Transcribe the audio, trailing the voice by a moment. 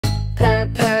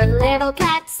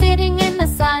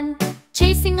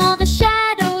chasing all the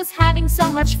shadows, having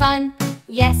so much fun.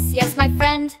 Yes, yes, my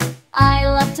friend, I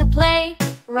love to play,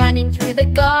 running through the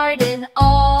garden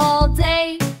all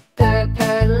day. Purr,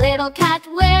 purr, little cat,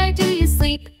 where do you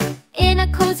sleep? In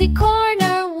a cozy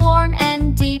corner, warm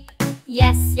and deep.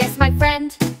 Yes, yes, my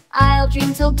friend, I'll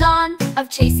dream till dawn of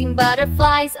chasing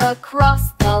butterflies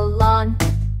across the lawn.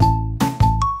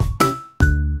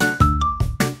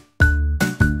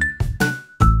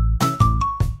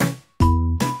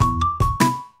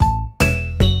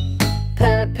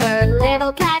 Purr, purr,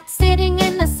 little cat, sitting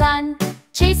in the sun,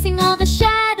 chasing all the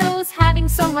shadows, having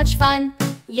so much fun.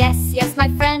 Yes, yes, my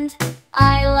friend,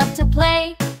 I love to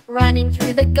play, running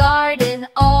through the garden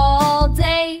all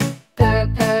day. Purr,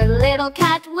 purr, little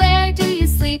cat, where do you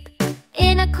sleep?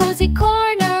 In a cozy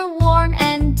corner, warm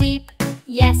and deep.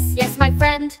 Yes, yes, my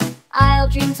friend, I'll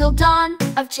dream till dawn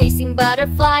of chasing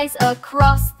butterflies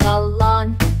across the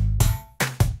lawn.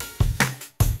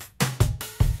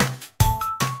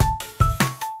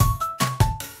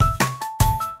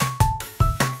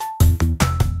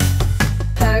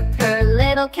 Purr, purr,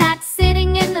 little cat,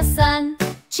 sitting in the sun,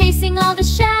 chasing all the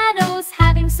shadows,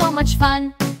 having so much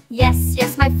fun. Yes,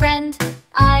 yes, my friend,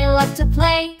 I love to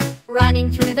play,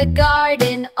 running through the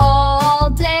garden all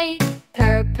day.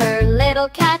 Purr, purr, little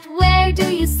cat, where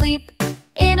do you sleep?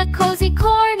 In a cozy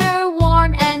corner,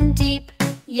 warm and deep.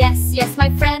 Yes, yes, my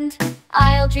friend,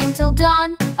 I'll dream till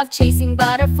dawn of chasing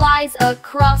butterflies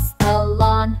across the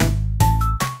lawn.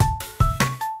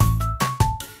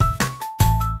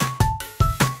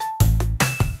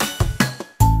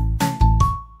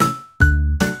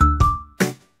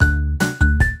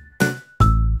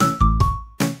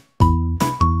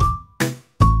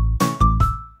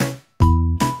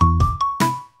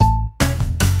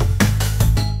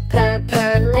 Purr,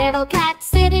 purr, little cat,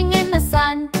 sitting in the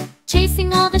sun,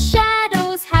 chasing all the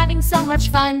shadows, having so much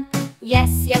fun. Yes,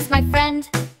 yes, my friend,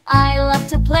 I love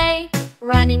to play,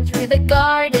 running through the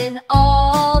garden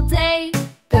all day.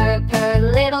 Purr, purr,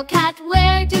 little cat,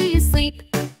 where do you sleep?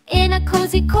 In a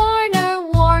cozy corner,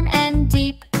 warm and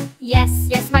deep. Yes,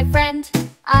 yes, my friend,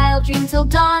 I'll dream till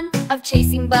dawn of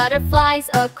chasing butterflies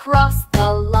across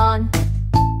the lawn.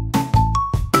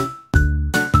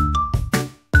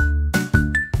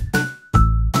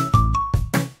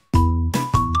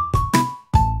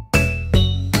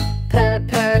 Purr,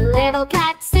 purr, little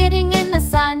cat, sitting in the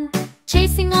sun,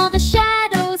 chasing all the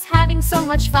shadows, having so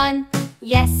much fun.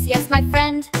 Yes, yes, my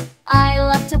friend, I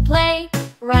love to play,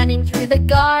 running through the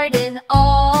garden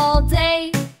all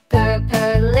day. Purr,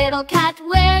 purr, little cat,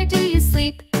 where do you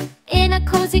sleep? In a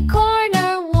cozy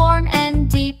corner, warm and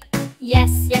deep. Yes,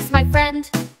 yes, my friend,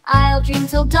 I'll dream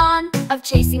till dawn of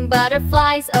chasing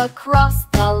butterflies across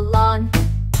the lawn.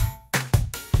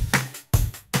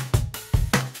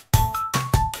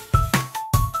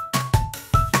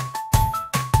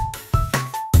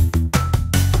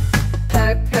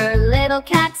 Purr, purr, little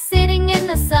cat, sitting in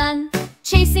the sun,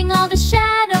 chasing all the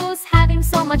shadows, having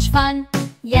so much fun.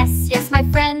 Yes, yes, my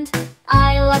friend,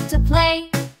 I love to play,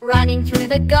 running through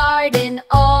the garden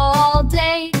all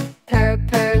day. Purr,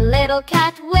 purr, little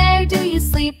cat, where do you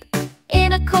sleep?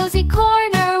 In a cozy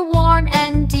corner, warm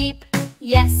and deep.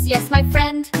 Yes, yes, my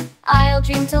friend, I'll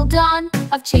dream till dawn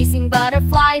of chasing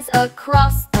butterflies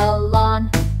across the lawn.